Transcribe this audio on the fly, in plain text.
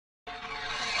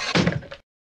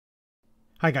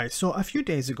Hi guys, so a few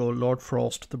days ago Lord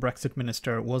Frost, the Brexit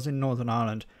Minister, was in Northern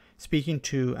Ireland speaking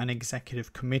to an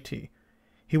executive committee.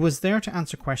 He was there to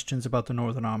answer questions about the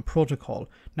Northern Ireland Protocol.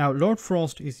 Now, Lord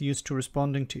Frost is used to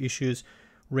responding to issues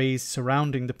raised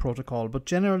surrounding the protocol, but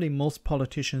generally most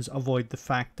politicians avoid the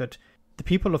fact that the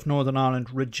people of Northern Ireland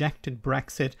rejected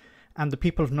Brexit and the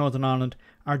people of Northern Ireland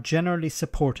are generally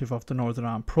supportive of the Northern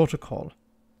Ireland Protocol.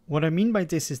 What I mean by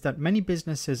this is that many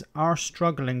businesses are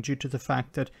struggling due to the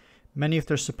fact that many of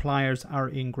their suppliers are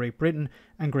in Great Britain,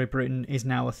 and Great Britain is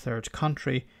now a third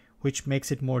country, which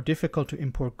makes it more difficult to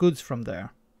import goods from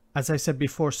there. As I said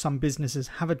before, some businesses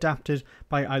have adapted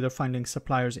by either finding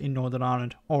suppliers in Northern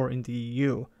Ireland or in the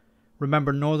EU.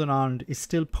 Remember, Northern Ireland is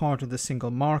still part of the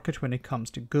single market when it comes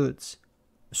to goods.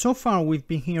 So far, we've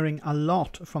been hearing a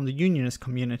lot from the unionist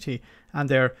community and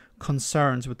their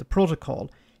concerns with the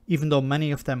protocol, even though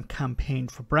many of them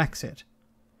campaigned for Brexit.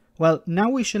 Well, now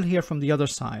we shall hear from the other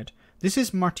side. This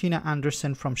is Martina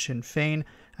Anderson from Sinn Féin,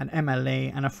 an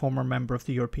MLA and a former member of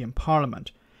the European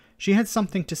Parliament. She had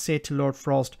something to say to Lord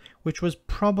Frost, which was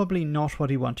probably not what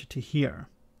he wanted to hear.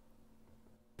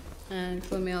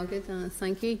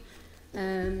 Thank you.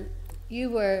 You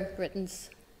were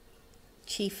Britain's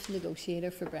chief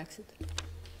negotiator for Brexit.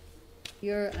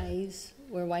 Your eyes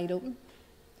were wide open,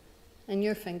 and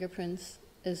your fingerprints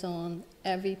is on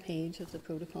every page of the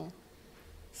protocol.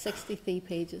 63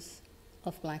 pages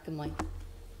of black and white.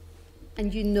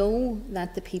 And you know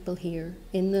that the people here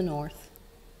in the north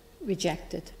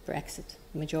rejected Brexit,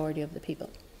 the majority of the people.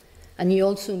 And you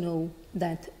also know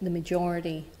that the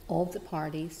majority of the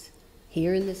parties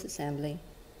here in this assembly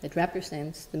that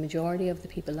represents the majority of the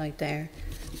people out there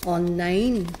on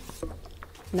nine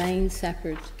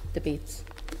separate debates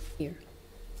here,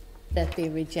 that they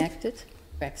rejected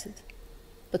Brexit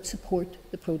but support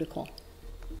the protocol.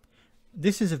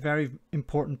 This is a very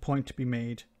important point to be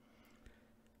made.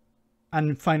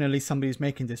 And finally, somebody's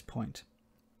making this point.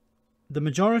 The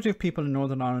majority of people in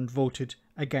Northern Ireland voted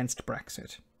against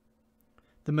Brexit.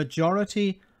 The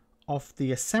majority of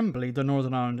the Assembly, the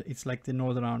Northern Ireland, it's like the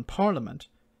Northern Ireland Parliament,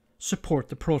 support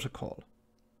the protocol.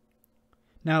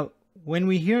 Now, when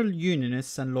we hear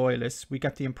unionists and loyalists, we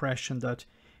get the impression that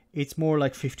it's more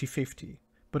like 50-50,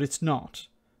 but it's not.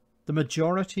 The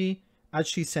majority, as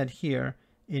she said here,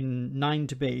 in 9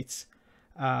 debates,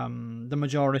 the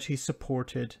majority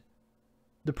supported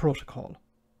the protocol.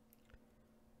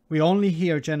 We only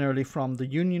hear generally from the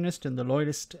unionist and the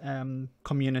loyalist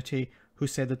community who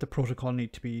say that the protocol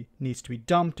needs to be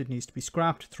dumped, it needs to be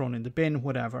scrapped, thrown in the bin,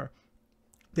 whatever.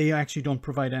 They actually don't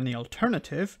provide any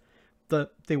alternative,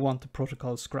 that they want the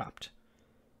protocol scrapped.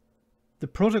 The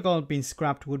protocol being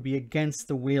scrapped would be against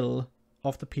the will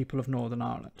of the people of Northern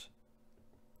Ireland.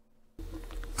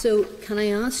 So, can I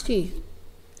ask you,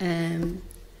 do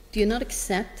you not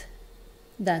accept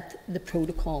that the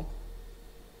protocol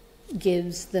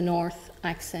gives the North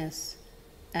access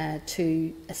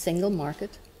to a single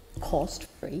market,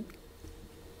 cost-free,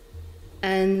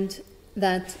 and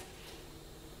that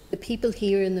the people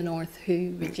here in the North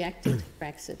who rejected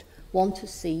Brexit want to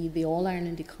see the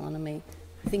All-Ireland economy,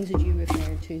 things that you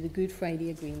referred to, the Good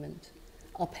Friday Agreement,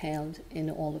 upheld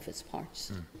in all of its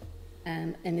parts?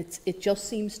 And it just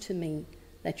seems to me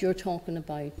that you're talking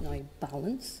about now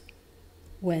balance,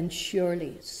 when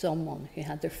surely someone who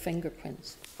had their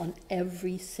fingerprints on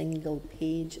every single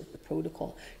page of the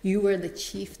protocol, you were the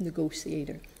chief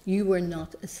negotiator, you were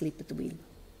not asleep at the wheel.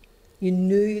 You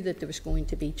knew that there was going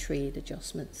to be trade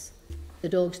adjustments. The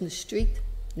dogs in the street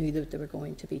knew that there were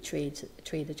going to be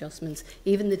trade adjustments.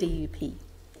 Even the DUP,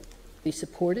 who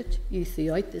supported you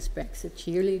throughout this Brexit,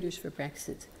 cheerleaders for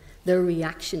Brexit, their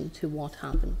reaction to what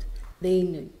happened, they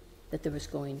knew that there was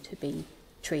going to be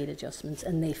trade adjustments,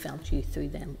 and they felt you threw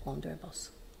them under a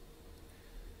bus.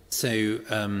 So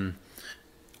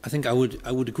I think I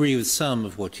would agree with some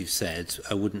of what you've said.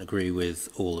 I wouldn't agree with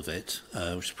all of it,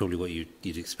 which is probably what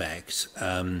you'd expect.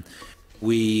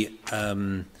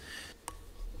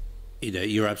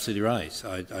 You're absolutely right.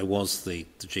 I was the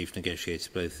chief negotiator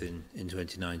both in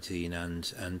 2019 and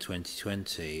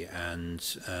 2020,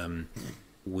 and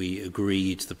we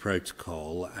agreed the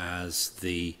protocol as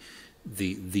the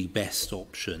best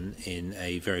option in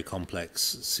a very complex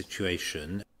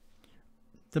situation.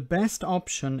 The best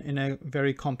option in a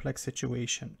very complex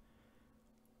situation.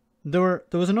 There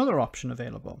was another option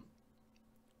available.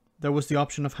 There was the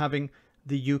option of having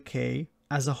the UK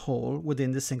as a whole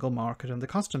within the single market and the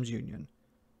customs union.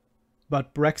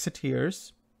 But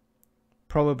Brexiteers,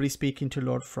 probably speaking to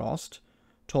Lord Frost,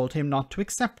 told him not to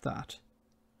accept that.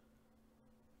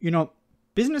 You know,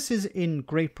 businesses in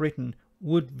Great Britain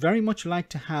would very much like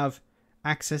to have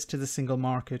access to the single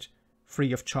market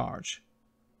free of charge.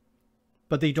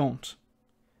 but they don't.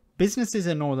 Businesses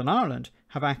in Northern Ireland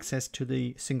have access to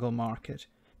the single market.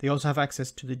 They also have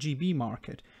access to the GB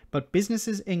market. But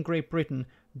businesses in Great Britain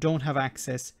don't have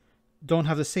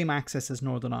the same access as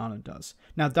Northern Ireland does.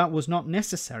 Now, that was not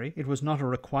necessary. It was not a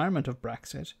requirement of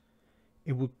Brexit.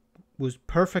 It was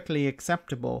perfectly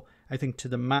acceptable, I think, to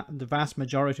the vast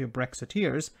majority of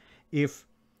Brexiteers if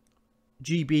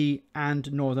GB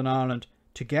and Northern Ireland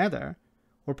together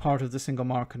were part of the single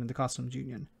market and the customs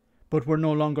union, but were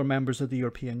no longer members of the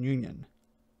European Union.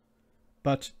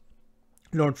 But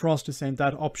Lord Frost is saying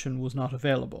that option was not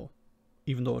available,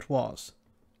 even though it was.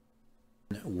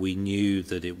 We knew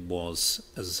that it was,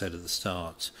 as I said at the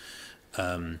start,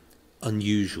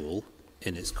 unusual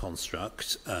in its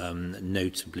construct,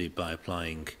 notably by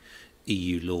applying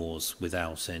EU laws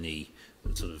without any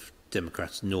sort of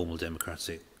normal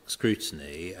democratic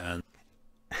scrutiny. And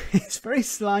it's very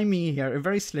slimy here,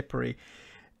 very slippery.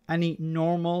 Any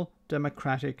normal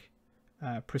democratic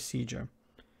procedure.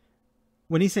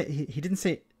 When he said he didn't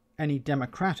say any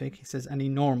democratic, he says any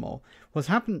normal. What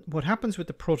happens with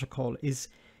the protocol is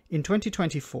in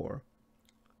 2024,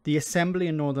 the Assembly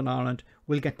in Northern Ireland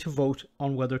will get to vote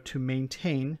on whether to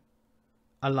maintain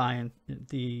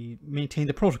the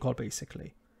protocol,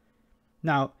 basically.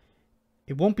 Now,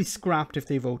 it won't be scrapped if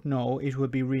they vote no, it will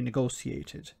be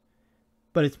renegotiated.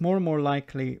 But it's more and more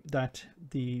likely that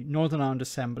the Northern Ireland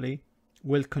Assembly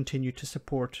will continue to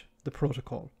support the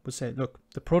protocol. We'll say, look,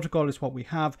 the protocol is what we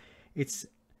have. It's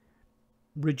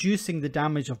reducing the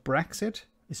damage of Brexit.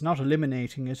 It's not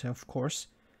eliminating it, of course,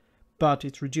 but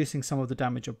it's reducing some of the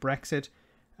damage of Brexit.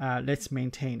 Let's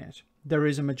maintain it. There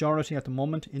is a majority at the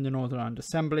moment in the Northern Ireland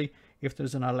Assembly. If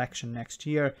there's an election next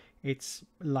year, it's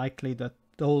likely that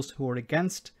those who are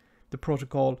against the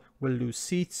protocol will lose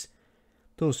seats.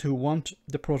 Those who want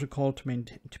the protocol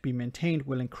to be maintained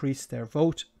will increase their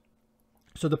vote.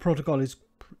 So the protocol is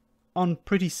on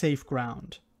pretty safe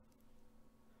ground.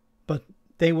 But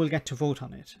they will get to vote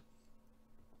on it.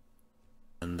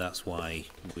 And that's why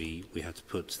we had to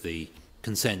put the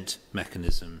consent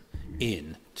mechanism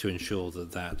in to ensure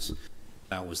that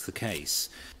was the case.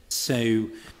 So,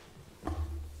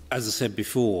 as I said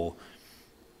before,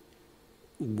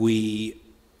 we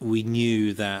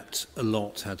knew that a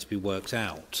lot had to be worked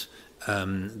out.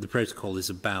 The protocol is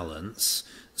a balance.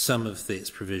 Some of its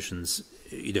provisions,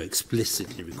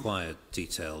 explicitly require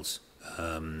detailed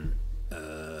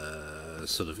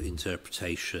sort of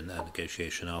interpretation and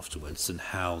negotiation afterwards, and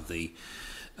how the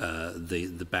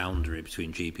boundary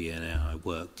between GB and AI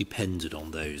work depended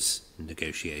on those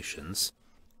negotiations.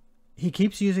 He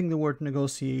keeps using the word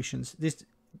negotiations. This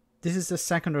is the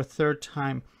second or third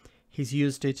time he's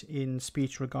used it in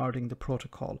speech regarding the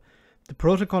protocol. The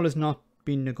protocol has not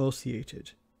been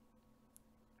negotiated.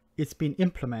 It's been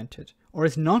implemented, or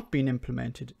it's not been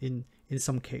implemented in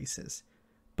some cases.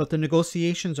 But the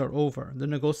negotiations are over. The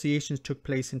negotiations took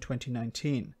place in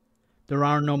 2019. There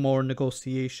are no more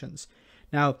negotiations.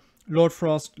 Now, Lord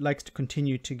Frost likes to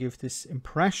continue to give this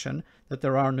impression that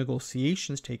there are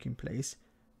negotiations taking place,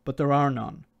 but there are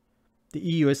none. The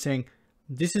EU is saying,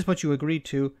 this is what you agreed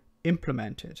to,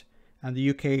 implement it. And the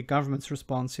UK government's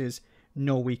response is,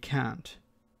 no, we can't.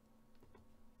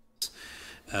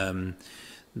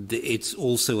 It's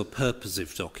also a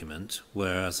purposive document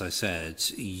where, as I said,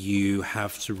 you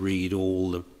have to read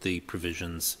all of the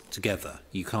provisions together.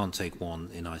 You can't take one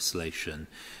in isolation,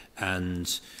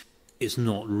 and it's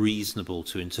not reasonable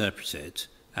to interpret it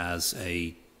as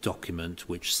a document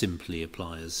which simply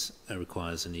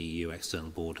requires an EU external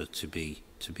border to be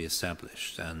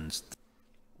established. And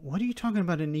what are you talking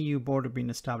about, an EU border being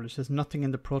established? There's nothing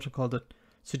in the protocol that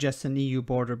suggests an EU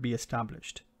border be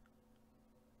established.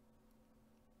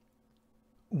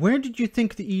 Where did you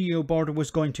think the EU border was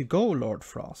going to go, Lord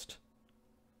Frost?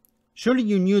 Surely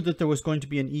you knew that there was going to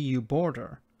be an EU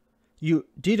border. You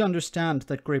did understand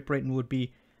that Great Britain would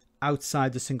be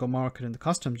outside the single market and the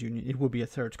customs union. It would be a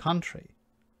third country.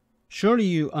 Surely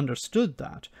you understood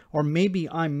that. Or maybe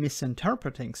I'm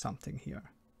misinterpreting something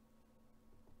here.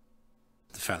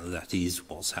 The fact that is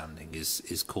what's happening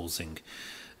is causing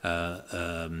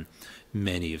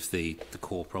many of the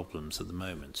core problems at the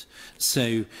moment.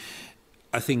 So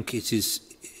I think it is,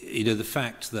 the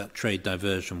fact that trade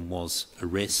diversion was a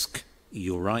risk,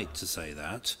 you're right to say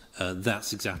that.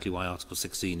 That's exactly why Article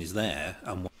 16 is there.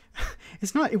 And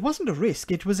it wasn't a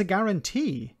risk, it was a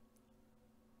guarantee.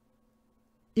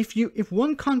 If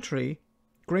one country,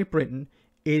 Great Britain,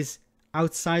 is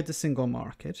outside the single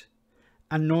market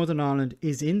and Northern Ireland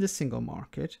is in the single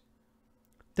market,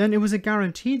 then it was a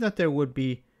guarantee that there would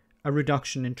be a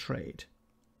reduction in trade.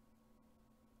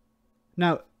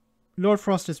 Now, Lord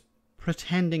Frost is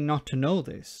pretending not to know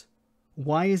this.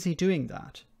 Why is he doing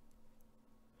that?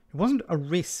 It wasn't a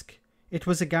risk, it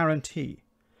was a guarantee.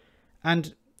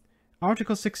 And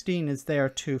Article 16 is there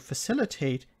to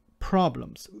facilitate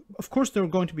problems. Of course there are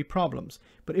going to be problems,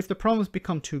 but if the problems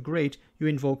become too great, you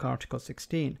invoke Article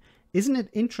 16. Isn't it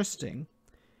interesting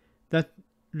that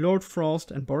Lord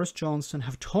Frost and Boris Johnson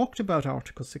have talked about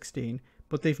Article 16,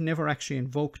 but they've never actually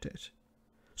invoked it?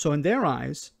 So in their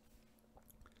eyes,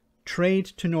 trade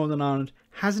to Northern Ireland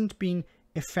hasn't been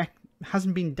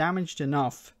damaged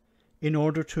enough in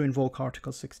order to invoke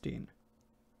Article 16.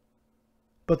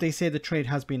 But they say the trade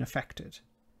has been affected,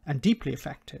 and deeply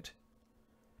affected,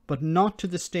 but not to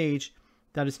the stage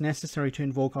that is necessary to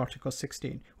invoke Article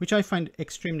 16, which I find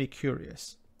extremely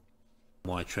curious.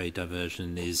 Why trade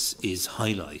diversion is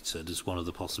highlighted as one of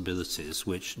the possibilities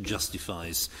which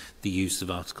justifies the use of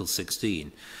Article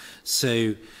 16.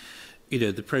 So,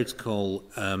 the protocol,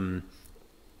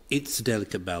 it's a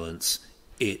delicate balance.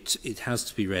 It has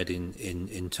to be read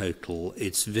in total.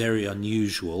 It's very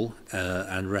unusual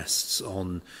and rests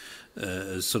on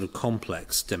sort of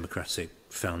complex democratic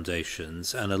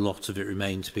foundations, and a lot of it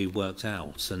remains to be worked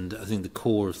out. And I think the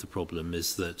core of the problem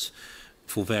is that,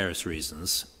 for various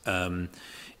reasons,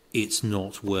 it's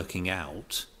not working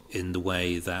out in the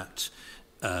way that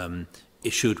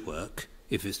it should work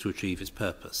if it's to achieve its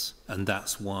purpose. And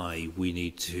that's why we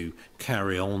need to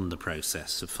carry on the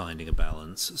process of finding a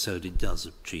balance so that it does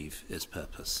achieve its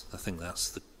purpose. I think that's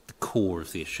the core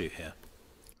of the issue here.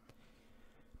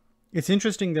 It's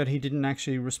interesting that he didn't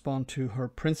actually respond to her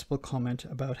principal comment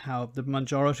about how the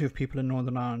majority of people in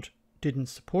Northern Ireland didn't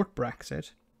support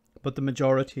Brexit, but the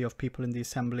majority of people in the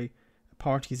Assembly,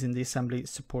 parties in the Assembly,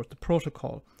 support the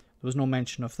protocol. There was no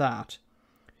mention of that.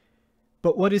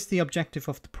 But what is the objective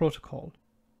of the protocol?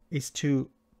 Is to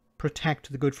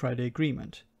protect the Good Friday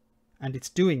Agreement. And it's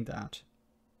doing that.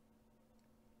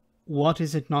 What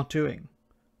is it not doing?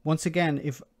 Once again,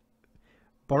 if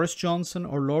Boris Johnson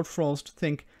or Lord Frost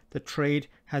think that trade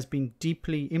has been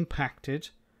deeply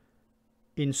impacted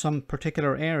in some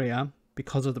particular area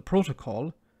because of the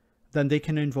protocol, then they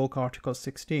can invoke Article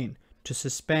 16 to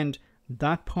suspend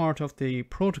that part of the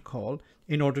protocol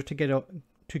in order to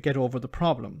get over the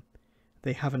problem.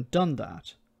 They haven't done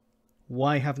that.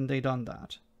 Why haven't they done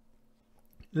that?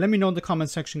 Let me know in the comment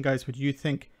section, guys, what you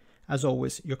think. As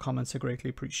always, your comments are greatly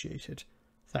appreciated.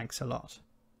 Thanks a lot.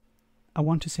 I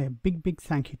want to say a big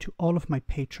thank you to all of my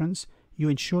patrons. You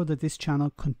ensure that this channel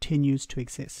continues to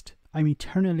exist. I'm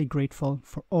eternally grateful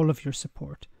for all of your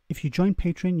support. If you join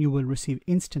Patreon, you will receive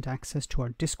instant access to our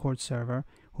Discord server,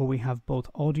 where we have both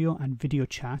audio and video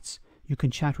chats. You can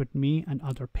chat with me and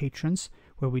other patrons,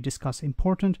 where we discuss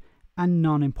important and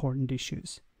non-important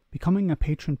issues. Becoming a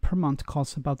patron per month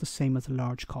costs about the same as a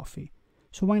large coffee,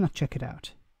 so why not check it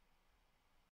out?